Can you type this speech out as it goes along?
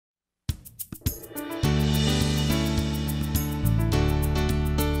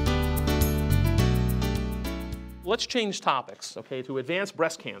let's change topics, okay, to advanced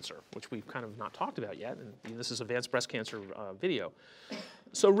breast cancer, which we've kind of not talked about yet, and this is advanced breast cancer video.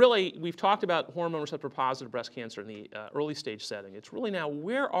 So really, we've talked about hormone receptor-positive breast cancer in the early stage setting. It's really now,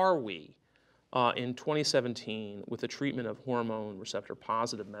 where are we in 2017 with the treatment of hormone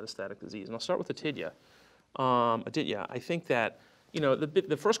receptor-positive metastatic disease? And I'll start with Aditya. Aditya, I think that, you know,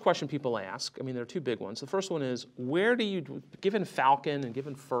 the first question people ask, I mean, there are two big ones. The first one is, where do you, given FALCON and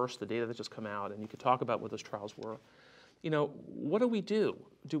given FIRST, the data that just come out, and you could talk about what those trials were, you know, what do we do?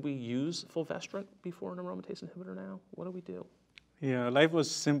 Do we use fulvestrant before an aromatase inhibitor now? What do we do? Yeah, life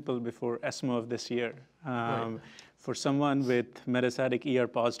was simple before ESMO of this year. Right. For someone with metastatic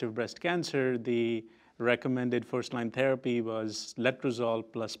ER-positive breast cancer, the recommended first-line therapy was letrozole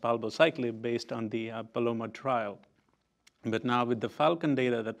plus palbociclib based on the Paloma trial. But now with the FALCON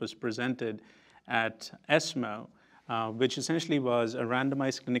data that was presented at ESMO, which essentially was a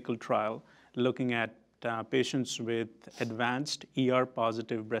randomized clinical trial looking at patients with advanced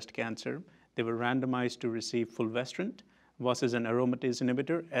ER-positive breast cancer, they were randomized to receive fulvestrant versus an aromatase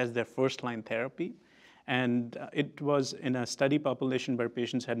inhibitor as their first-line therapy. And it was in a study population where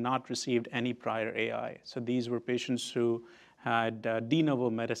patients had not received any prior AI. So these were patients who had de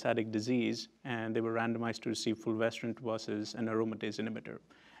novo metastatic disease, and they were randomized to receive fulvestrant versus an aromatase inhibitor.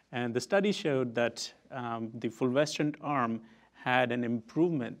 And the study showed that the fulvestrant arm had an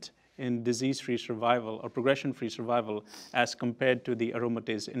improvement in disease-free survival or progression-free survival as compared to the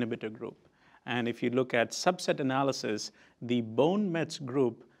aromatase inhibitor group. And if you look at subset analysis, the bone mets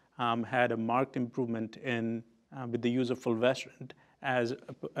group had a marked improvement in with the use of fulvestrant as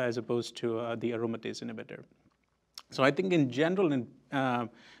opposed to the aromatase inhibitor. So I think in general,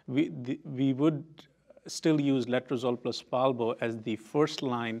 we would still use letrozole plus palbo as the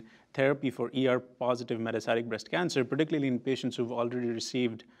first-line therapy for ER-positive metastatic breast cancer, particularly in patients who've already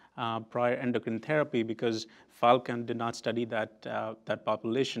received prior endocrine therapy, because FALCON did not study that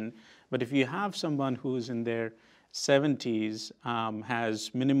population. But if you have someone who's in their 70s, has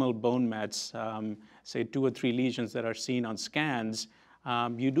minimal bone mets, say 2 or 3 lesions that are seen on scans,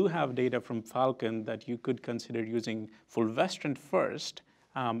 you do have data from FALCON that you could consider using fulvestrant first,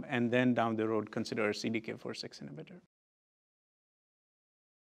 and then down the road consider a CDK4/6 inhibitor.